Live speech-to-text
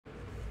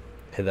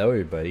Hello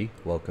everybody,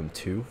 welcome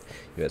to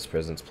US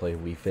Presidents Play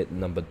Wii Fit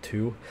number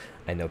 2.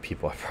 I know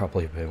people have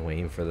probably been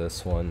waiting for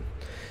this one,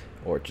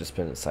 or just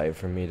been excited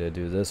for me to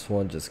do this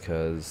one just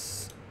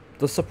because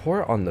the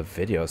support on the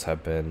videos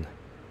have been...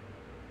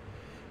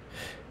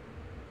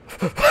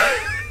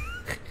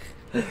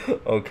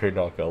 Okay,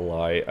 not gonna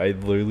lie, I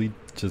literally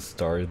just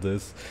started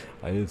this.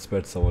 I didn't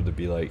expect someone to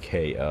be like,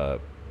 hey, oh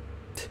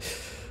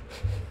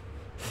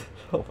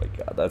my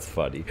god, that's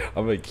funny.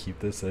 I'm gonna keep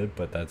this in,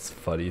 but that's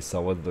funny.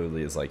 Someone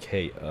literally is like,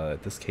 hey,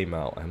 this came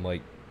out. I'm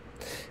like,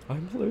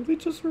 I'm literally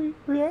just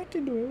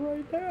reacting to it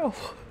right now.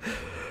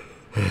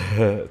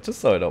 Just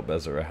so I don't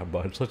mess around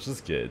much, let's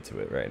just get into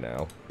it right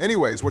now.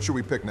 Anyways, what should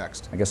we pick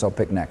next? I guess I'll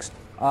pick next.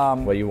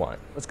 What do you want?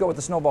 Let's go with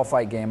the snowball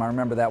fight game. I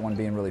remember that one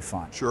being really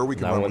fun. Sure, we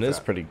can That run one with is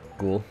that. pretty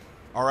cool.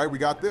 All right, we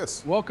got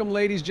this. Welcome,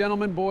 ladies,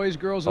 gentlemen, boys,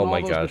 girls, and Oh all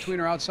my those gosh. between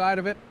or outside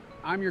of it.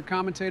 I'm your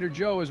commentator,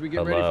 Joe, as we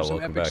get ready Hello, for some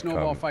welcome epic back,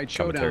 snowball fight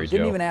commentary showdowns. Joe.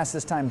 Didn't even ask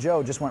this time,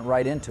 Joe. Just went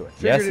right into it.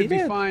 Yes, Figured he it'd be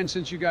did. fine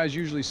since you guys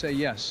usually say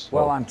yes.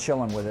 Well, I'm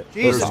chilling with it.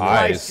 Jesus Those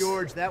Christ, eyes.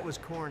 George, that was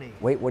corny.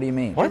 Wait, what do you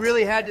mean? What? You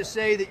really had to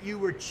say that you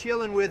were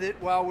chilling with it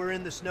while we're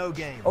in the snow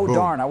game. Oh, Boom.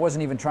 darn. I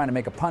wasn't even trying to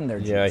make a pun there,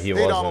 Yeah, Juice. he Hey,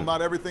 wasn't. Donald,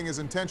 not everything is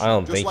I intentional.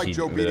 don't Just think like he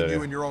Joe beating did.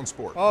 you in your own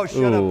sport. Oh,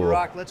 shut up, Ooh.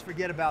 Barack. Let's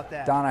forget about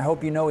that. Don, I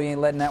hope you know he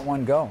ain't letting that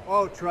one go.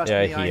 Oh, trust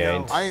Yeah, me, I he know.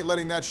 ain't. I ain't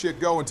letting that shit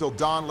go until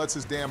Don lets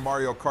his damn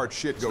Mario Kart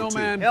shit go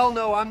Snowman. too. Hell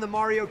no, I'm the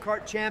Mario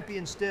Kart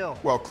champion still.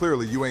 Well,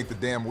 clearly you ain't the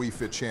damn Wii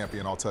Fit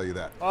champion, I'll tell you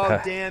that. Oh,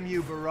 damn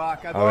you,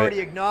 Barack. I've All right. already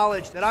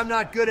acknowledged that I'm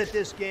not good at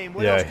this game.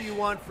 What Yeah. else do you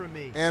want from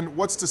me? And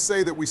what's to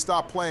say that we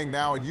stop playing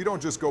now and you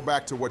don't just go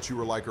back to what you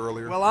were like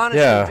earlier? Well,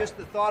 honestly, Yeah. just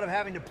the thought of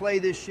having to play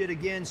this shit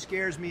again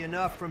scares me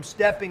enough from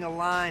stepping a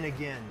line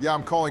again. Yeah,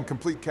 I'm calling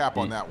complete cap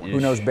on that one. Who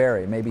knows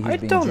Barry? Maybe he's I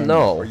being don't genuine.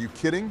 know. Are you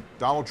kidding?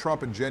 Donald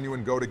Trump and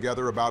Genuine go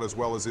together about as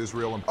well as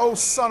Israel and... Oh,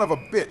 son of a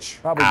bitch!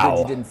 Probably Ow. good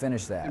you didn't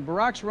finish that. And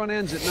Barack's run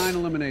ends at 9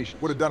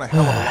 eliminations. Would have done a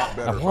hell of a lot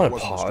better I if I wanna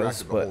wasn't pause,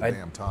 distracted the but whole I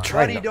damn time.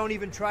 tried Buddy, not- don't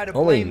even try to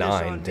Only blame this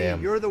 9, on damn.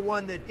 me. You're the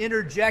one that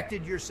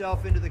interjected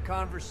yourself into the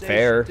conversation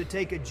Fair. to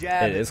take a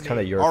jab It at is kind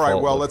of me. your All right,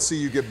 fault. well, but- let's see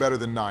you get better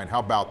than 9. How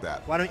about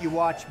that? Why don't you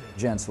watch me?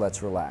 Gents,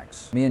 let's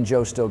relax. Me and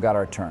Joe still got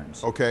our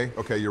turns. Okay,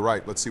 you're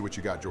right. Let's see what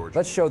you got, George.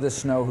 Let's show this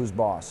snow who's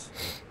boss.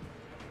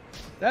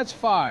 That's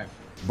 5.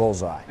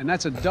 Bullseye. And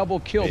that's a double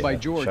kill by Yeah,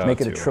 George. shout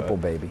Make out it a to, triple,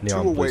 baby. 2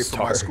 Neon Blue away from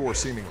my Star. score,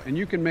 seemingly. And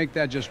you can make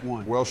that just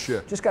 1. Well,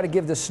 shit. Just got to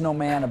give this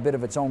snowman a bit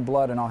of its own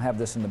blood, and I'll have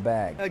this in the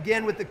bag.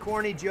 Again with the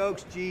corny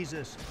jokes,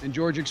 Jesus. And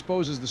George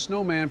exposes the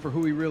snowman for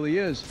who he really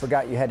is.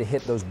 Forgot you had to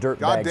hit those dirt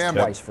God bags damn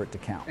it. twice for it to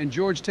count. And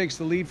George takes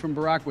the lead from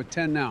Barack with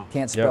 10 now.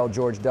 Can't spell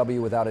George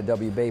W without a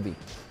W, baby.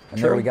 And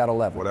there True. we got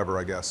 11. Whatever,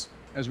 I guess.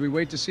 As we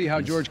wait to see how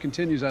George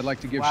continues, I'd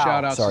like to give Wow.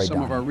 shout-outs Sorry, to some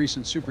of Donnie. our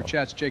recent super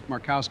chats. Jake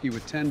Markowski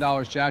with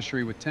 $10,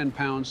 Jashery with 10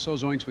 pounds,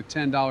 Sozoinks with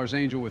 $10,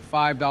 Angel with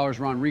 $5,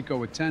 Ron Rico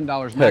with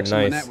 $10, Max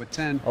nice. Manette with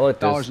 $10, I like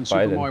this and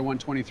Biden. Superboy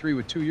 123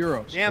 with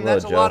 €2. Damn, Hello,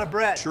 that's a Joe. lot of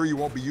bread. Sure you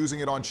won't be using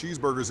it on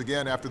cheeseburgers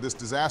again after this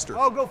disaster.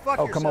 Oh, go fuck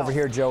Oh, yourself. come over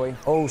here, Joey.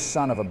 Oh,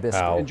 son of a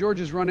biscuit. Ow. And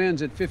George's run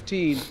ends at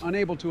 15,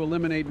 unable to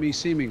eliminate me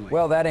seemingly.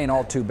 Well, that ain't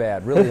all too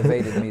bad. Really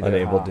evaded me there.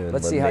 Unable huh? to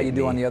Let's see how you eliminate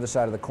do on me. the other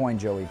side of the coin,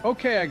 Joey.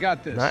 Okay, I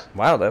got this.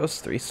 Wow, that was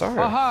 3 stars.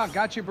 Haha,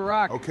 got you,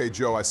 Barack. Okay,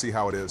 Joe, I see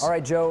how it is. All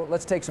right, Joe,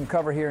 let's take some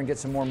cover here and get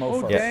some more Oh,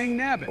 mofos. dang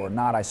nabbit. Or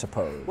not, I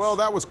suppose. Well,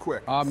 that was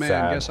quick. Aw, man,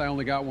 Sad. guess I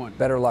only got 1.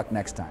 Better luck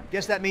next time.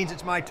 Guess that means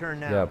it's my turn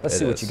now. Yep, Let's it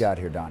see what is. you got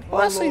here, Donnie.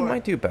 Well, actually, you Lord.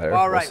 might do better.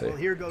 All We'll right, see. well,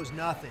 here goes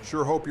nothing.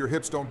 Sure hope your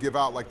hips don't give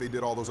out like they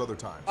did all those other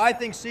times. I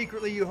think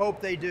secretly you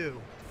hope they do.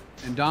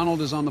 And Donald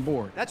is on the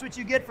board. That's what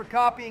you get for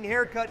copying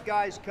haircut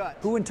guys' cuts.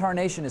 Who in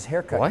tarnation is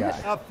haircut What? guy?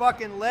 A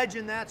fucking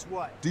legend, that's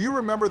what. Do you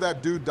remember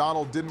that dude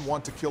Donald didn't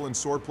want to kill in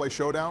Swordplay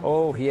Showdown?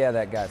 Oh, yeah,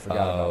 that guy. Forgot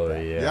Oh, about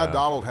that. yeah. Yeah,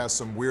 Donald has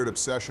some weird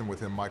obsession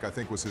with him, Mike, I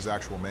think was his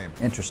actual name.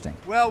 Interesting.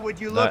 Well,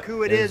 would you look That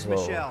who it is is, low.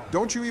 Michelle?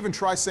 Don't you even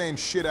try saying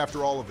shit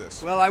after all of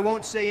this. Well, I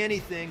won't say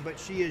anything, but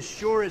she is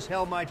sure as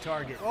hell my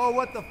target. Oh,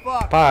 what the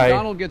fuck? Bye.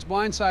 Donald gets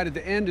blindsided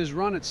to end his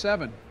run at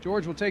 7.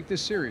 George will take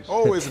this series.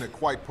 Oh, isn't it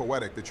quite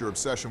poetic that your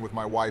obsession with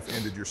my wife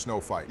ended your snow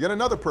fight? Yet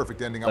another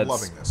perfect ending. I'm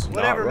That's- loving this.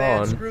 Whatever, Not man.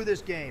 wrong. Screw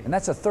this game. And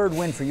that's a third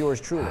win for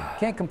yours truly.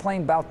 Can't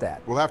complain about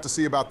that. We'll have to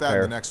see about that in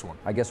Fair. the next one.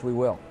 I guess we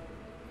will.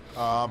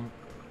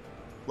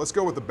 Let's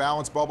go with the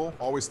balance bubble.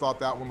 Always thought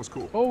that one was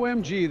cool.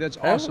 OMG, that's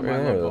awesome. I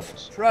love Yeah.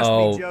 bubbles. Trust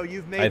Oh, me, Joe,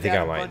 you've made I think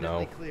that I might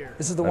abundantly know. clear.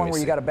 This is the Let one me where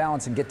you see. got to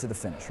balance and get to the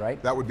finish,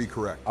 right? That would be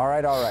correct. All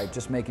right,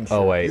 just making sure.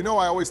 Oh, wait. You know,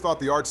 I always thought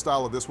the art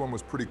style of this one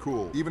was pretty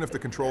cool, even if the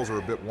controls are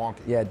a bit wonky.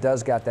 Yeah, it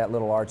does got that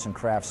little arts and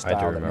crafts I do style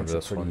that remember makes it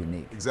this pretty one.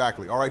 unique.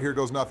 Exactly. All right, here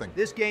goes nothing.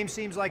 This game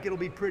seems like it'll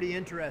be pretty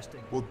interesting.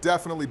 Will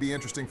definitely be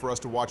interesting for us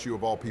to watch you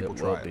of all people It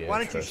try will it. be. Why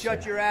don't you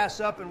shut your ass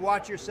up and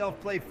watch yourself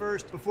play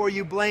first before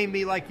you blame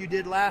me like you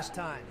did last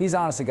time? He's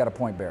honestly got a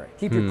point, Barry.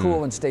 Keep your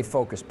cool and stay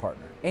focused,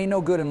 partner. Ain't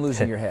no good in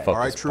losing your head. Fuck. All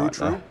right, this true, spot,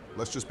 true. huh?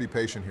 Let's just be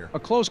patient here. A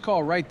close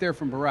call right there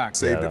from Barack.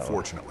 Saved Yeah, it, that one.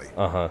 fortunately.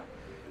 Uh-huh.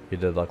 You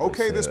did luck.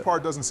 Okay, this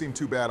part doesn't seem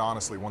too bad,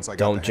 honestly, once I got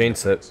Don't the hang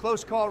jinx of it. things.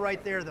 Close call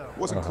right there, though.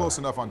 Wasn't close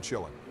enough on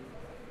chilling.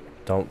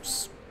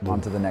 Don't.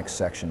 On to the next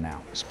section now.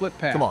 Split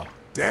path. Come on.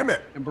 Damn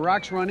it! And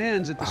Barack's run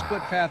ends at the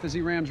split path as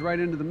he rams right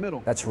into the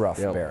middle. That's rough,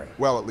 Barry.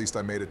 Well, at least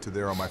I made it to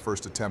there on my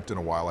first attempt in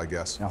a while, I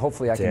guess. Now,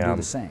 hopefully I can do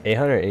the same.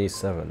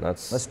 887.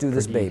 That's. Let's do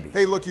this, baby.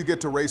 Hey, look, you get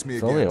to race me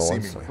only again, a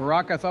one seemingly.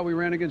 Barack, I thought we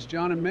ran against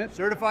John and Mitt.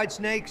 Certified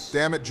snakes.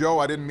 Damn it, Joe,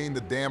 I didn't mean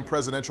the damn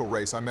presidential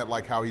race. I meant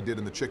like how he did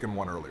in the chicken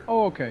one earlier.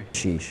 Oh, okay.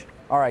 Sheesh.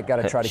 All right, got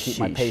to try to keep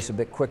my Sheesh. pace a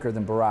bit quicker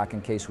than Barack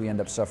in case we end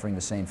up suffering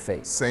the same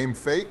fate. Same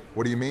fate?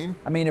 What do you mean?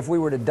 I mean, if we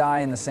were to die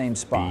in the same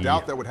spot.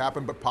 Doubt that would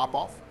happen, but pop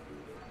off?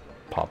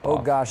 Pop Oh,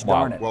 off. gosh Wow.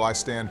 darn it. Well, I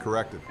stand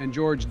corrected. And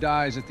George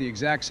dies at the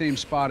exact same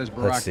spot as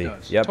Barack see.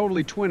 does. Yep.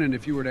 Totally twinning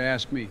if you were to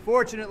ask me.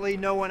 Fortunately,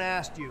 no one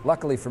asked you.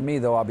 Luckily for me,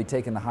 though, I'll be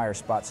taking the higher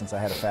spot since I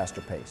had a faster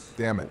pace.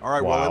 Damn it. All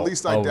right, well, at Wow.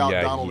 least I Oh, doubt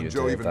yeah, Donald you and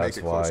Joe did. even make That's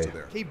it close why. to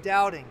there. Keep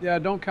doubting. Yeah,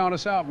 don't count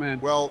us out, man.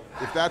 Well,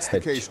 if that's the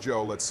case,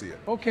 Joe, let's see it.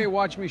 Okay,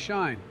 watch me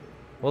shine.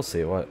 We'll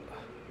see what.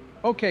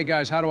 Okay,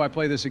 guys, how do I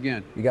play this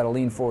again? You got to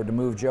lean forward to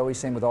move, Joey.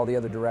 Same with all the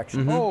other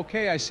directions. Oh,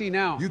 okay, I see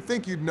now. You'd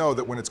think you'd know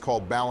that when it's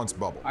called balance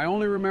bubble. I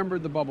only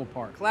remembered the bubble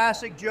part.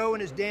 Classic Joe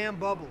and his damn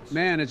bubbles.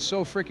 Man, it's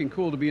so freaking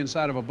cool to be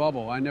inside of a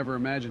bubble. I never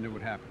imagined it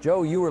would happen.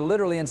 Joe, you were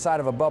literally inside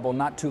of a bubble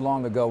not too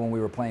long ago when we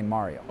were playing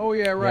Mario. Oh,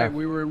 yeah, right. Yeah.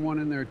 We were in one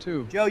in there,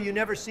 too. Joe, you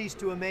never cease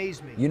to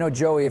amaze me. You know,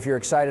 Joey, if you're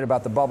excited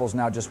about the bubbles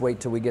now, just wait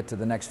till we get to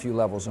the next few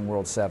levels in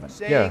World 7.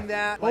 Saying Yeah.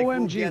 that like we'll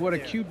OMG, get what a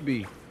there. cute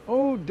bee.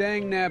 Oh,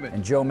 dang nabbit.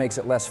 And Joe makes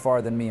it less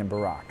far than me and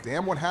Barack.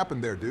 Damn, what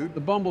happened there, dude? The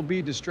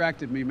bumblebee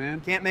distracted me, man.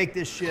 Can't make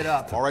this shit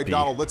up. All right,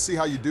 Donald, let's see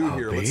how you do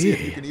here. Let's see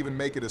if you can even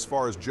make it as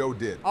far as Joe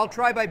did. I'll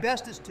try my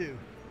bestest to.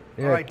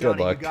 Yeah, All right, good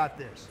Donnie, luck. you got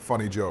this.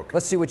 Funny joke.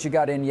 Let's see what you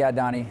got in, yeah,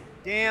 Donnie.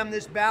 Damn,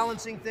 this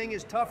balancing thing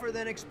is tougher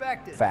than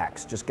expected.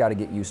 Facts. Just got to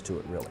get used to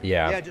it, really.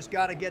 Yeah. Yeah, just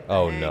gotta get the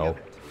Oh, hang no. of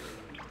it.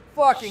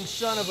 Fucking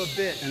son of a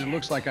bitch. And it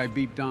looks like I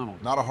beat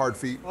Donald. Not a hard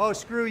feat. Oh,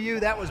 screw you,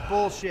 that was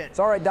bullshit. It's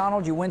all right,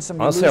 Donald. You win some,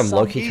 you Honestly, lose I'm some.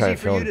 low-key Easy kind of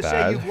for you feeling to say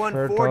bad you've won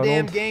for 4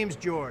 damn Donald. games,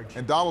 George.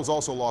 And Donald's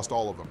also lost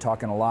all of them.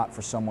 Talking a lot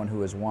for someone who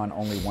has won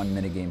only one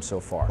minigame so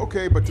far.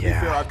 Okay, but to be Yeah.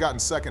 fair, I've gotten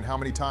second how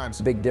many times?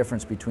 Big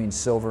difference between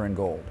silver and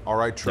gold. All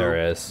right, true.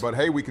 There is. But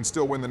hey, we can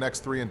still win the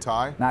next 3 and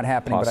tie. Not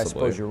happening, but I Possibly,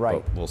 suppose you're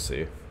right. but we'll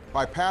see.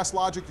 By past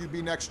logic, you'd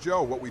be next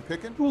Joe. What we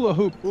picking? Hula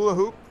hoop, Hula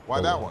hoop? Why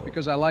that one?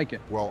 because I like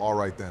it. Well, all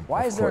right then.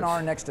 Why is there an course.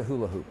 R next to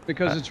hula hoop?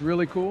 Because it's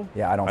really cool.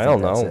 Yeah, I don't I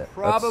think don't that's know. it.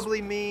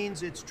 Probably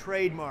means it's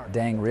trademark.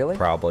 Dang, really?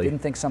 Probably.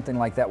 Didn't think something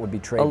like that would be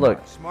Oh, trademarked.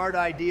 look. Smart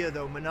idea,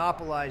 though.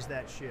 Monopolize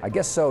that shit. I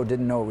guess so.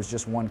 Didn't know it was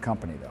just one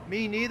company, though.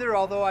 Me neither,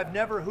 although I've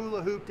never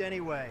hula hooped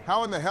anyway.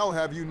 How in the hell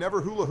have you never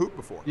hula hooped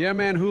before? Yeah,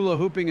 man, hula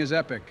hooping is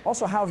epic.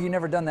 Also, how have you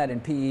never done that in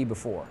PE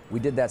before? We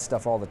did that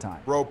stuff all the time.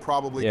 Bro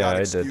probably Yeah, got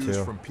I did excused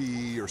too. from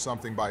PE or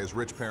something by his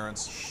rich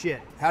parents.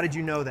 Shit. How did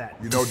you know that?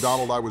 You know,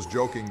 Donald, I was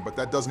joking, but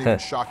that doesn't even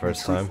shock me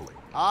First time. truthfully.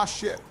 Ah,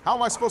 shit. How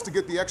am I supposed to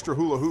get the extra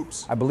hula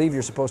hoops? I believe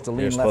you're supposed to lean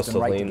You're left supposed and to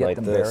right to lean get like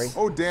them, this.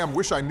 Barry. Oh, damn.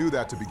 Wish I knew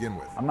that to begin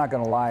with. I'm not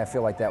going to lie. I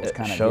feel like that was It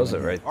kind of shows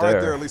it right All right,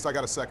 there. there. At least I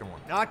got a second one.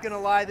 Not gonna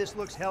lie, this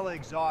looks hella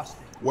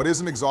exhausting. What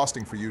isn't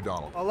exhausting for you,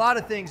 Donald? A lot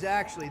of things,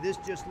 actually. This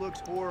just looks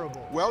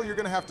horrible. Well, you're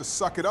going to have to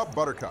suck it up,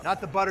 Buttercup. Not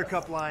the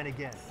Buttercup line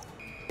again.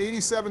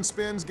 87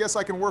 spins. Guess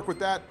I can work with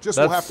that. Just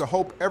we'll have That's to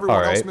hope everyone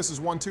all else right. misses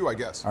one, too, I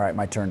guess. All right,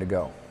 my turn to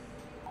go.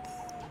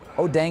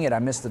 Oh, dang it. I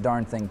missed the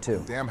darn thing,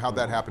 too. Damn, how'd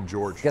that happen,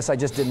 George? Guess I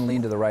just didn't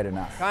lean to the right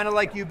enough. Kind of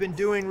like you've been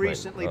doing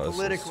recently oh, this is-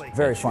 politically.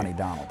 Very funny,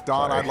 Donald.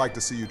 Don, Sorry. I'd like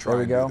to see you try There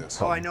we and go. do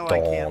this. Oh, I know I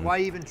can't. Dawn. Why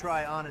even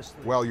try,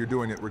 honestly? Well, you're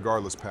doing it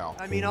regardless, pal.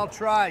 I mean, I'll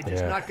try,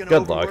 just Yeah. not gonna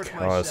Good overwork luck,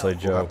 myself. honestly,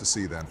 Joe. We'll have to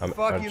see then.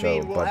 Fuck you Joe,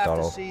 mean we'll but have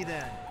Donald. to see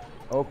then.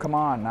 Oh, come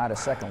on. Not a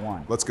second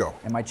one. Let's go.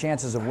 And my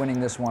chances of winning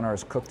this one are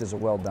as cooked as a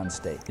well-done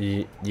steak.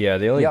 Yeah,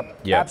 the only. Yep,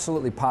 Yeah.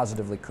 absolutely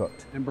positively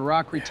cooked. And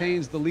Barack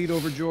retains the lead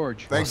over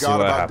George. Thank see God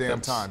what about damn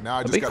happens. time. Now I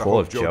It'd just be gotta cool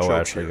hope if Joe Joe chokes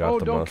actually here. got Oh,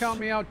 the don't most. count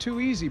me out too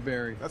easy,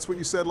 Barry. That's what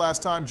you said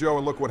last time, Joe,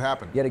 and look what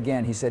happened. Yet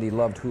again, he said he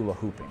loved hula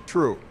hooping.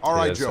 True. All He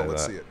right, did Joe, say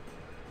let's that. see it.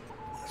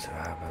 See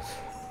what happens.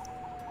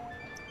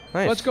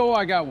 Nice. Let's go,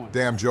 I got one.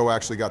 Damn, Joe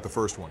actually got the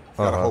first one.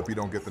 Gotta Uh-huh. hope you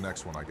don't get the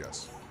next one, I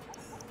guess.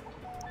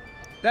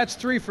 That's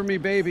 3 for me,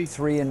 baby.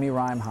 3 and me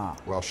rhyme ha.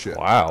 Well, shit.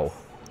 Wow.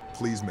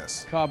 Please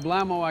miss.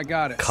 Kablamo, I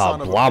got it.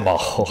 Son of a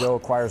Kablamo. Joe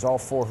acquires all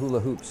 4 hula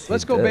hoops.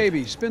 Let's go, did.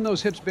 baby. Spin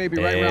those hips,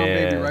 baby. Right round,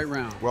 baby. And- Right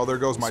round. Well, there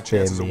goes my Spin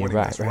chances of me winning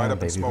right this. Right round, up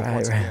in baby, smoke right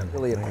once round. again.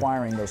 Really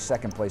acquiring those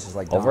second places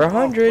like Over Donald.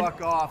 100. Oh,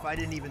 fuck off. I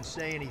didn't even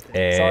say anything.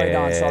 Sorry,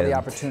 Don. Saw the And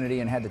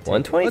opportunity and had to take it.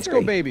 123. Let's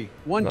go, baby.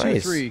 1, 2,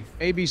 Nice. 3.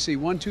 ABC.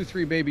 1, 2,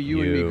 3, baby.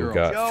 You and me, girl.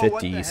 got Joe,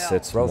 what the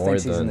 56 Bro more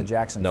thinks he's than. in the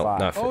Jackson no, 5.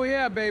 not Oh, 50.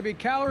 yeah, baby.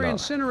 Calorie No.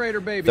 incinerator,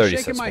 baby.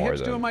 36 Shaking my more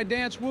hips, than- doing my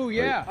dance. Woo,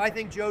 yeah. I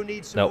think Joe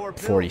needs some No, more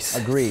pills.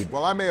 46. Agreed.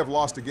 Well, I may have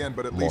lost again,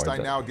 but at least More I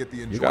than- now get the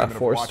You enjoyment got a of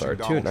 4-star watching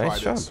too. Donald try Nice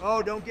job. this.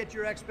 Oh, don't get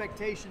your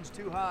expectations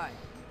too high.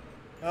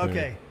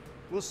 Okay,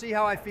 we'll see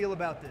how I feel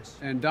about this.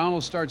 And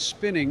Donald starts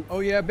spinning. Oh,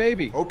 yeah,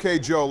 baby. Okay,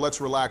 Joe,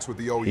 let's relax with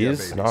the oh yeah, He's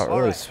babies. not All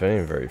really right.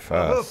 spinning very A hoop.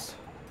 fast.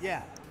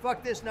 Yeah,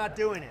 Fuck this, not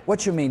doing it.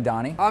 What you mean,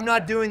 Donnie? I'm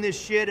not doing this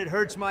shit. It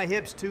hurts my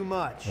hips too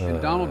much.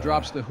 And Donald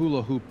drops the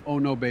hula hoop. Oh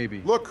no,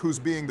 baby. Look who's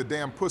being the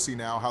damn pussy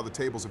now, how the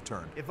tables have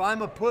turned. If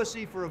I'm a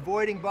pussy for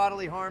avoiding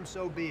bodily harm,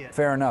 so be it.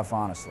 Fair enough,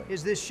 honestly.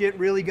 Is this shit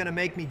really gonna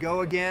make me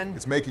go again?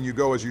 It's making you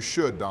go as you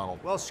should, Donald.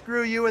 Well,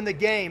 screw you in the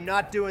game,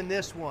 not doing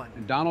this one.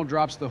 And Donald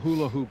drops the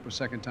hula hoop a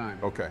second time.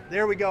 Okay.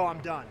 There we go,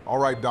 I'm done. All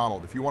right,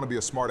 Donald, if you want to be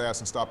a smartass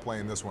and stop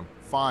playing this one,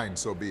 fine,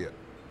 so be it.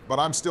 But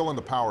I'm still in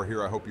the power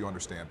here, I hope you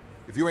understand.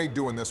 If you ain't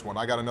doing this one,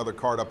 I got another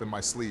card up in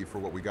my sleeve for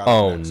what we got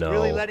Oh next. no.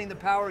 Really letting the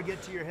power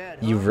get to your head,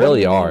 huh? You What do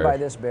really you mean are. by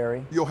this,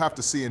 Barry? You'll have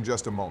to see in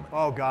just a moment.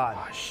 Oh, God.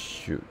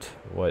 Shoot.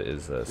 What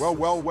is this?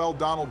 Well,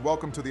 Donald,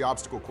 welcome to the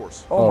obstacle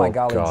course. Oh my Oh,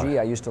 golly God. gee,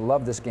 I used to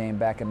love this game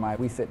back in my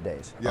Wii Fit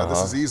days. Yeah,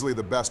 this is easily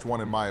the best one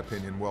in my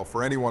opinion. Well,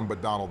 for anyone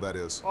but Donald, that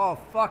is. Oh,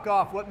 fuck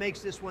off. What makes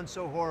this one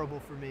so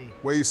horrible for me?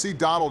 Well, you see,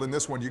 Donald, in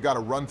this one, you got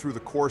to run through the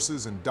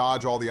courses and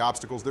dodge all the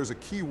obstacles. There's a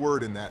key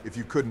word in that, if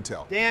you couldn't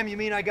tell. Damn, you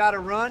mean I gotta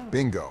run?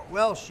 Bingo.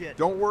 Well, shit.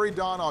 Don't worry,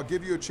 Don. I'll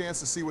give you a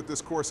chance to see what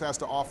this course has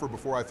to offer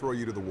before I throw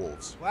you to the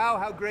wolves. Wow,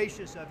 how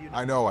gracious of you.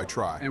 I know, I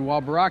try. And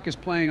while Barack is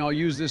playing, I'll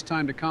use this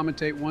time to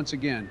commentate once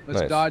again.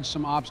 Let's Nice. dodge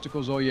some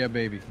obstacles. Oh yeah,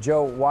 baby.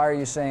 Joe, why are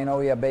you saying, oh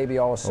yeah, baby,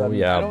 all of a sudden?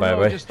 yeah. I don't bye know.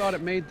 bye. I just thought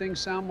it made things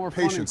sound more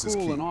Patience is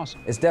fun and key. cool and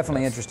awesome. It's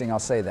definitely interesting, I'll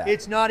say that.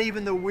 It's not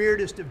even the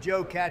weirdest of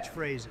Joe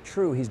catchphrases.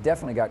 True, he's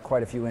definitely got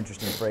quite a few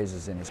interesting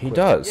phrases in his He quiz.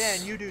 does. Yeah,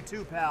 and you do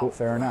too, pal.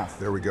 Fair enough.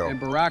 There we go.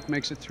 And Barack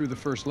makes it through the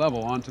first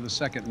level, on to the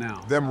second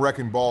now. Them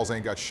wrecking balls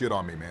ain't got shit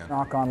on me, man.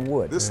 Knock on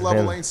wood. This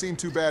level ain't seemed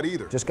too bad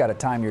either. Just got to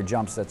time your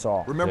jumps, that's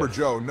all. Remember,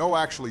 Joe, no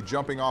actually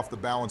jumping off the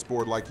balance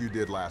board like you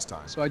did last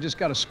time. So I just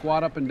got to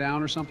squat up and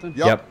down or something?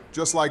 Yep,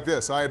 just like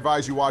this. I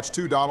advise you watch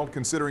too, Donald,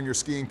 considering your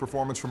skiing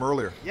performance from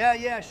earlier.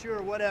 Yeah,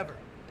 sure, whatever.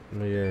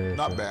 Yeah.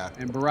 Not bad.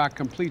 And Barack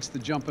completes the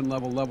jumping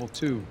level, level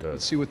 2.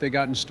 Let's see what they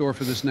got in store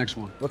for this next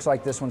one. Looks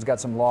like this one's got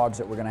some logs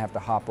that we're going to have to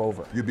hop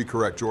over. You'd be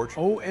correct, George.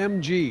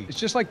 OMG. It's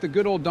just like the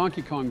good old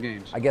Donkey Kong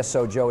games. I guess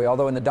so, Joey,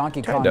 although in the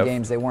Donkey Kong of.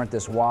 games, they weren't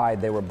this wide,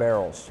 they were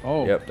barrels.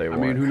 Oh, Yep, they I mean,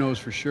 were. who knows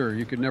for sure?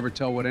 You could never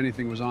tell what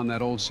anything was on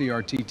that old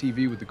CRT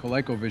TV with the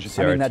ColecoVision.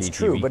 I mean, that's CRT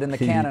true, TV. but in the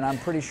canon, I'm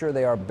pretty sure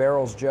they are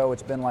barrels, Joe.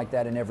 It's been like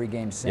that in every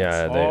game since.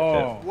 Yeah,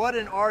 Oh. What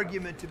an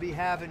argument to be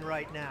having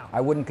right now.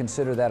 I wouldn't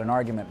consider that an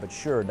argument, but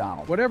sure,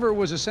 Donald. Whatever it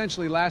was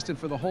essentially lasted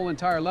for the whole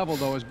entire level,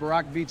 though, as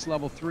Barack beats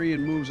level 3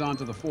 and moves on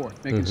to the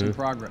 4th, making some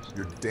progress.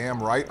 You're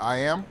damn right I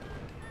am.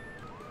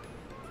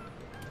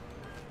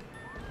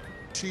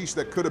 Sheesh,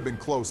 that could have been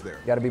close there.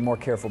 Got to be more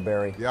careful,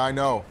 Barry. Yeah, I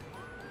know.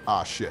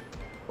 Ah, shit.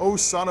 Oh,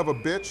 son of a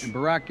bitch. And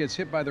Barack gets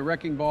hit by the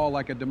wrecking ball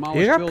like a demolished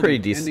You got building, pretty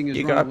ending decent. his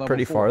You run at got level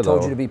pretty 4. far though.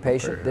 Told you to be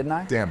patient, didn't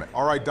I? Damn it.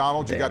 All right,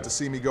 Donald, you Damn. got to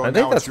see me go. I think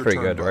Now that's it's your pretty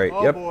turn, good, bud. right?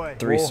 Oh, Yep. boy.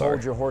 3-star.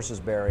 Hold your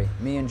horses, Barry.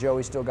 Me and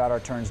Joey still got our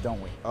turns,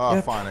 don't we?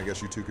 Fine, I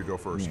guess you two could go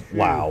first.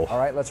 Wow. All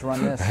right, let's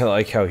run this. I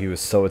like how he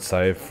was so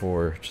excited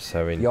for just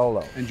having.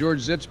 YOLO. And George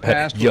zips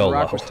past when YOLO.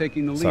 Barack was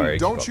taking the lead. Sorry.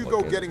 Don't Keep you up go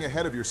looking. getting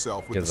ahead of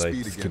yourself with the Because I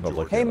speed just again, keep on George.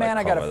 looking. Hey, like, man,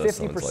 I got a comment that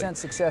someone's 50% like,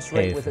 success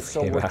rate hey, with it, this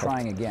so came we're out.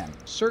 trying again.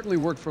 Certainly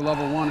worked for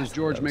level 1 as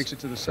George That makes was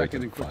it to the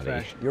second in freaking quick funny.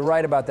 fashion. You're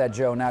right about that,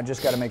 Joe. Now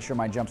just got to make sure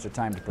my jumps are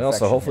timed to And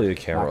perfection. also, hopefully the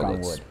here. Knock camera on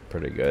looks wood.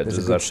 pretty good. There's This a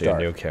is good actually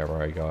start. a new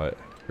camera I got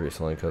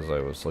recently because I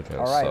was looking at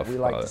All right, stuff. we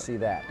like about to it. see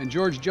that. And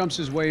George jumps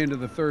his way into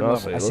the third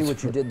Honestly, I level. see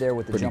looks what you did there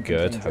with the pretty jumping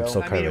good. thing, I'm Joe.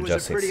 still I kind mean, of it was a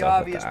adjusting pretty stuff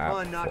with obvious the app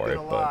pun, not for it,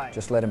 gonna but lie.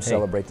 Just let him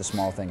celebrate the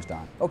small things,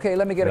 Don. Okay,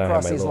 let me get then I have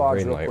across my these little logs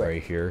green real light quick.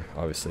 right here.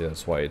 Obviously,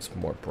 that's why it's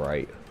more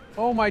bright.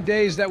 Oh my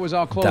days, that was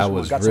all close. That one.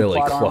 was Got really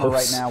some plot armor right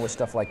close. now with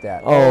stuff like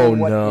that. Oh,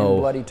 what no. in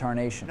bloody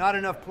tarnation. Not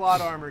enough plot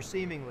armor,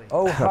 seemingly.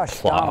 Oh, hush,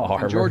 Plot Donald.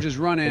 armor. And George's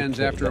run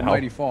ends Okay, after a now.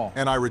 mighty fall.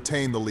 And I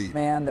retain the lead.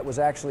 Man, that was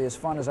actually as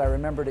fun as I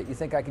remembered it. You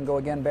think I can go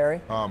again, Barry?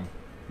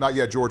 Not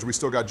yet, George. We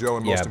still got Joe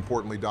and most Yeah.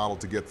 importantly Donald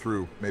to get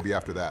through. Maybe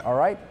after that. All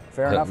right,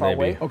 fair enough, I'll maybe.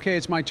 wait. Okay,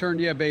 it's my turn.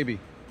 Yeah, baby.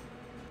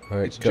 All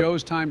right, It's go.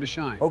 Joe's time to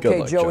shine. Okay,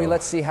 luck, Joey, Joe.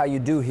 let's see how you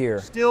do here.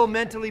 Still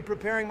mentally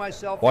preparing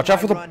myself Watch for out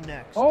my for the- run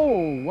next.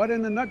 Oh, what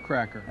in the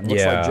nutcracker? And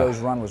looks like Yeah. Joe's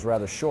run was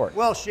rather short.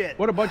 Well, shit.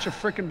 What a bunch of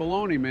frickin'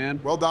 baloney,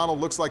 man. Well,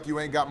 Donald, looks like you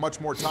ain't got much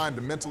more time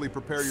to mentally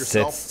prepare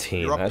yourself.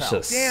 16. You're up, That's pal.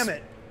 just. Damn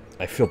it.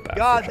 I feel bad.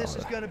 God, for this John.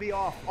 is going to be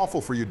awful. Awful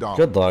for you, Donald.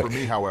 Good luck. For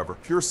me, however,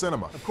 pure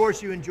cinema. Of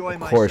course you enjoy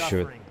my course you-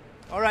 suffering.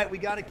 All right, we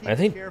got to keep I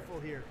think- careful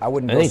here. I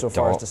wouldn't I go think so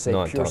far as Don- to say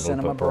not pure Donald,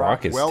 cinema, but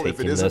Barack is Well, if it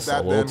taking isn't this a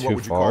that, little then too what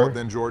would you call far. it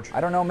then, George?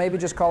 I don't know, maybe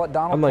just call it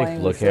Donald I'm like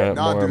playing looking with at it.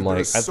 Nah, more. dude, I'm like,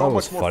 there's I so thought it much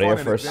was more funny fun at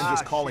in it first. than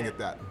just Ah, calling shit. it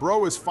that.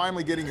 Bro is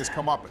finally getting his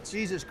comeuppance.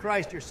 Jesus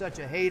Christ, you're such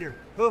a hater.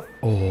 Hoof.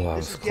 Oh, that This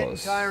was is getting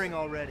close. tiring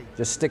already.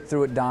 Just stick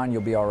through it, Don,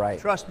 you'll be all right.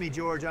 Trust me,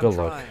 George, I'm Good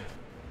luck. trying.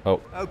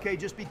 Oh, Okay,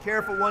 just be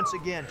careful once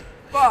again.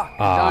 Fuck!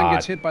 Don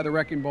gets hit by the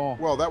wrecking ball.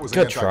 Well, that was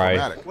Good try.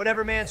 anticlimactic.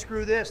 Whatever, man,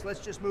 screw this. Let's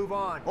just move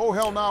on. Oh,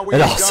 hell no, we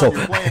and ain't also, done.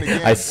 You're playing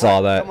again. I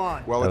saw that. Come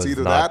on. Well, That it's was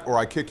either not- that or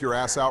I kick your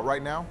ass out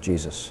right now.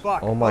 Jesus.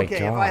 Fuck. Oh my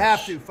okay, if I have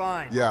gosh. to,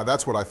 fine. Yeah,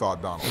 that's what I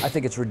thought, Donald. I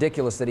think it's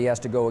ridiculous that he has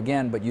to go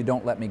again, but you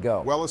don't let me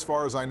go. Well, as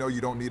far as I know, you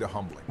don't need a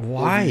humbling.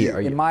 Why Or do you? are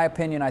In you? my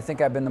opinion, I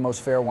think I've been the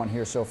most fair one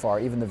here so far.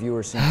 Even the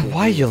viewers seem to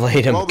Why agree. you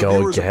let him Well, the go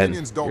viewers' again?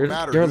 opinions don't You're-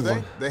 matter, you're do they?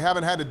 li- They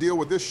haven't had to deal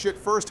with this shit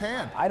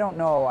firsthand. I don't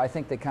know. Oh, I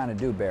think they kind of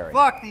do, Barry.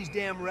 Fuck these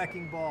damn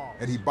wrecking balls.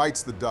 And he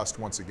bites the dust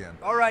once again.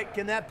 All right,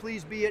 can that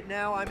please be it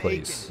now? I'm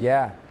Please. aching.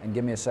 Yeah, and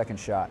give me a second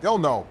shot. Hell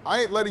no,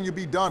 I ain't letting you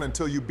be done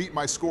until you beat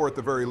my score at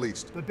the very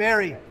least. But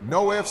Barry,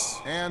 No ifs,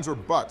 ands, or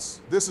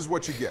buts. This is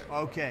what you get.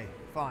 okay,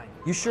 fine.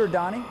 You sure,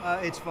 Donnie?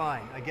 It's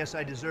fine. I guess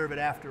I deserve it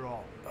after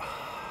all.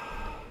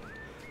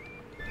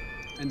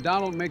 And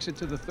Donald makes it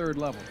to the third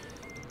level.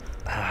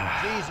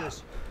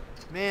 Jesus.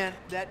 Man,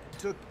 that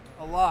took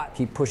a lot.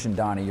 Keep pushing,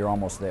 Donnie. You're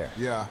almost there.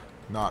 Yeah,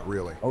 not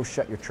really. Oh,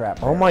 shut your trap.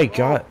 Oh Barry. my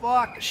god. Oh,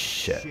 fuck.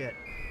 Shit.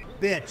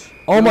 Bitch.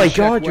 Oh Yo, my check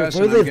god, you Wes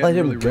and I'm literally let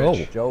getting him really go.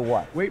 rich. Joe,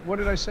 what? Wait, what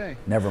did I say?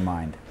 Never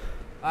mind.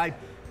 I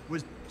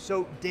was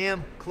so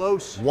damn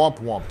close. Womp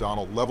womp,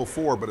 Donald. Level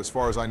 4, but as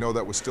far as I know,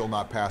 that was still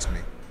not past me.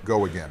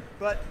 Go again.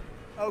 But,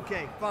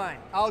 okay, fine.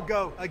 I'll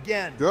go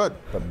again. Good.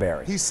 But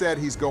Barry. He said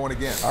he's going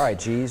again. All right,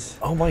 geez.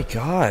 Oh my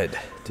god,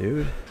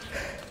 dude.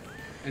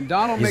 And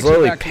Donald He's makes it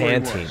literally back to where he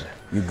panting. was.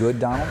 You good,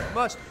 Donald?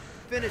 Must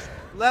finish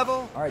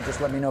level. All right,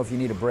 just let me know if you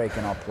need a break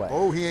and I'll play.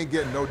 Oh, he ain't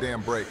getting no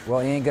damn break.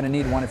 Well, he ain't gonna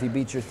need one if he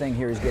beats your thing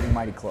here. He's getting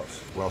mighty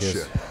close. Well, Yes.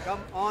 shit. Come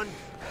on.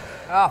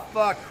 Ah,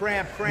 fuck.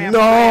 Cramp.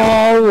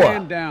 No!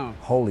 Man down.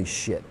 Holy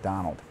shit,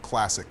 Donald.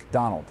 Classic.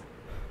 Donald.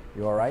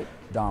 You all right?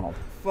 Donald.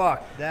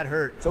 Fuck. That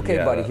hurt. It's okay,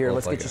 Yeah, buddy. that Here, looked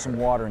let's like get you it some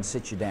hurt. water and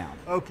sit you down.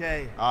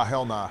 Okay. Ah,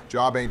 hell nah.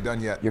 Job ain't done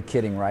yet. You're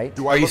kidding, right?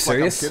 Do I Are you look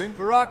serious? like I'm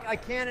kidding? Barack, I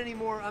can't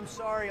anymore. I'm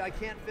sorry. I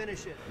can't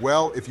finish it.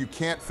 Well, if you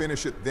can't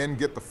finish it, then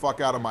get the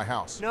fuck out of my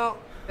house. No,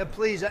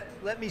 please,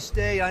 let me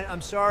stay.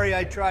 I'm sorry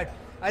I tried.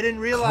 I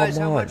didn't realize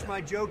Come how on. much my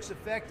jokes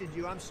affected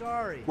you. I'm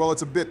sorry. Well,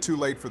 it's a bit too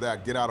late for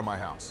that. Get out of my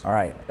house. All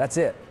right, that's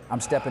it.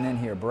 I'm stepping in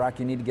here. Barack,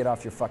 you need to get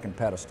off your fucking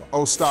pedestal.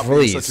 Oh, stop being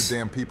Please. such a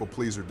damn people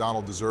pleaser.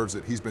 Donald deserves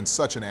it. He's been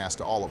such an ass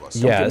to all of us.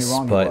 Don't get me Yes,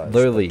 wrong, he but was,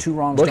 literally, two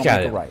wrongs look don't at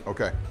make him. a right.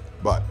 Okay,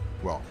 but,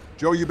 well,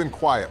 Joe, you've been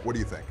quiet. What do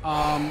you think?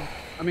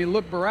 I mean,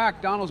 look,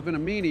 Barack, Donald's been a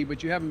meanie,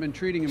 but you haven't been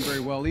treating him very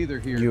well either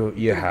here. You Could've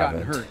gotten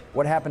haven't. hurt.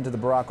 What happened to the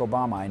Barack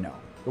Obama I know?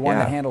 The one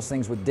Yeah. that handles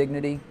things with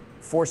dignity?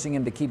 Forcing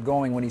him to keep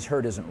going when he's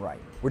hurt isn't right.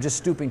 We're just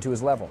stooping to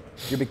his level.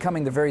 You're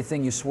becoming the very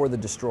thing you swore to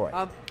destroy.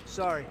 I'm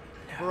sorry.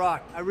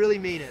 Barack, I really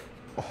mean it.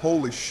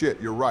 Holy shit,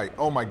 you're right.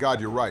 Oh my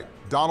God, you're right.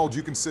 Donald,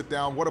 you can sit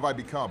down. What have I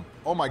become?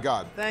 Oh my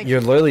God. Thank You're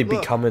you. literally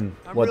Look, becoming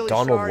I'm what really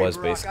Donald sorry, was,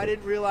 Barack. basically. I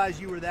didn't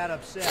realize you were that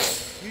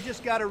upset. You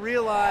just got to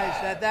realize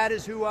that that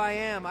is who I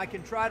am. I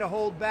can try to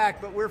hold back,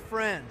 but we're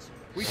friends.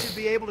 We should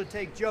be able to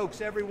take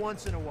jokes every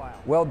once in a while.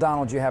 Well,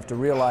 Donald, you have to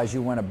realize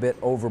you went a bit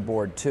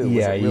overboard too.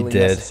 Yeah, Was it you really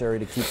did. necessary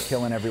to keep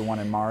killing everyone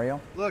in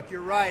Mario? Look,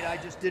 you're right. I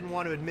just didn't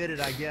want to admit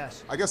it, I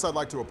guess. I guess I'd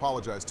like to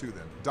apologize too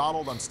then.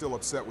 Donald, I'm still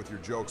upset with your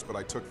jokes, but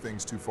I took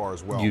things too far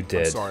as well. You I'm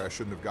did. sorry, I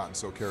shouldn't have gotten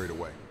so carried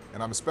away.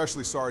 And I'm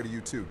especially sorry to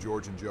you too,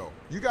 George and Joe.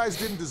 You guys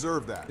didn't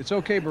deserve that. It's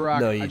okay, Barack.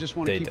 No, I just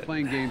want to they keep did.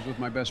 playing games with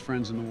my best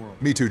friends in the world.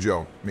 Me too,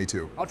 Joe. Me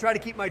too. I'll try to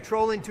keep my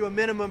trolling to a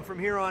minimum from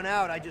here on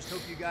out. I just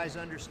hope you guys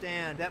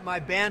understand that my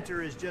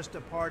banter is just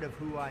a part of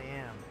who I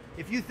am.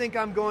 If you think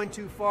I'm going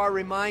too far,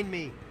 remind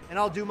me, and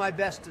I'll do my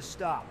best to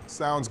stop.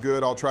 Sounds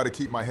good. I'll try to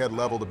keep my head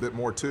leveled a bit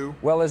more too.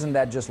 Well, isn't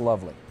that just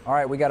lovely? All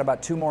right, we got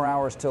about 2 more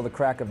hours till the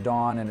crack of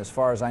dawn, and as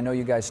far as I know,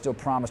 you guys still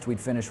promised we'd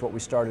finish what we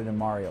started in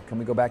Mario. Can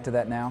we go back to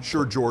that now?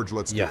 Sure, George,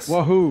 let's Yes. do it.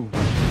 Wahoo!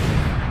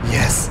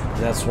 Yes,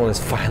 that's one is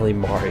finally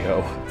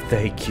Mario.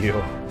 Thank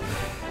you.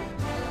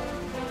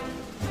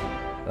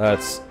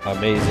 That's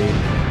amazing.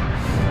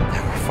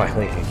 Now we're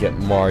finally gonna get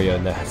Mario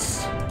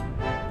next.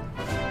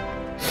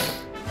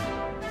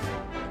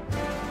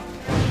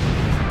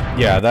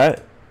 Yeah,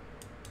 that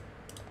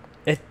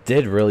it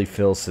did really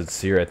feel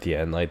sincere at the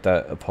end, like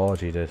that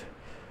apology did.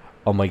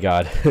 Oh my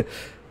god.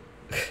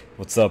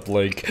 What's up,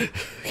 Link?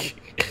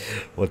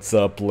 What's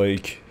up,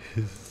 Link?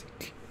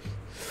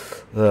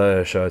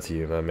 Shout out to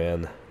you, my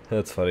man.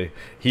 That's funny.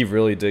 He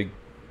really did.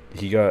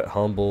 He got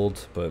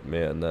humbled, but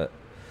man, that.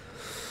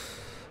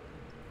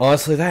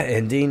 Honestly, that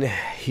ending,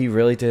 he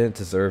really didn't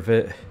deserve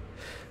it.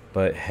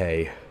 But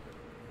hey.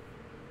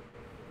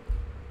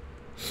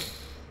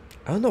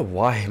 I don't know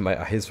why my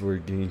eyes were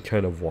getting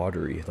kind of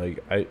watery.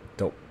 Like, I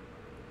don't.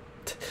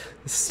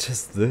 It's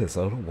just this.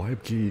 I don't know why I'm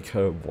getting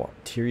kind of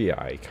teary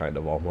eye, kind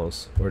of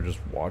almost. Or just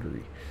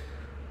watery.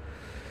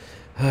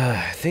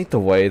 I think the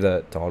way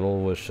that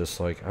Donald was just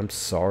like, I'm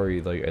sorry,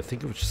 like, I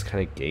think it was just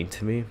kind of getting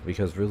to me,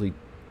 because really,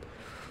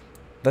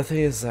 the thing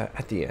is that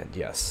at the end,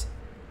 yes,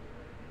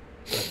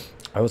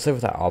 I would say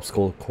with that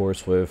obstacle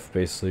course with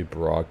basically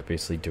Brock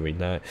basically doing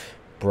that,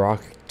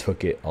 Brock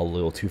took it a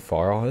little too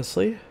far,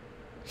 honestly.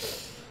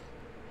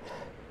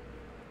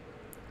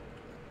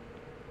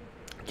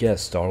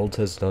 Yes, Donald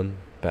has done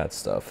bad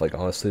stuff. Like,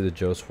 honestly, the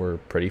jokes were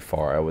pretty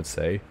far, I would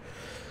say.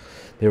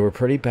 They were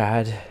pretty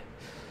bad.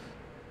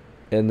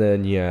 And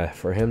then, yeah,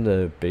 for him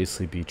to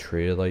basically be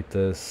treated like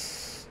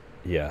this,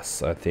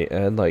 yes, I think,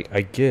 and like,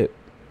 I get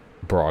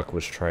Brock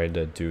was trying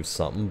to do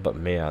something, but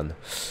man,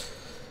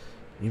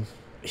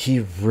 he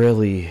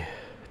really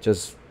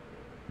just,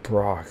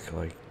 Brock,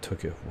 like,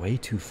 took it way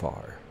too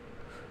far.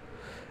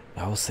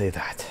 I will say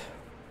that.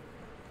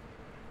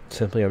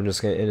 Simply, I'm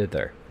just going to end it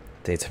there.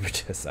 Thanks for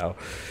just out.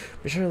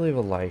 Be sure to leave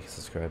a like,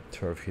 subscribe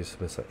to our views,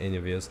 miss any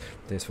of us.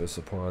 Thanks for the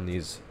support on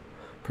these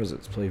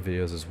Prisons Play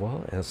videos as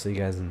well. And I'll see you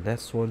guys in the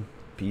next one.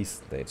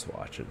 Peace. Thanks for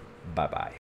watching. Bye bye.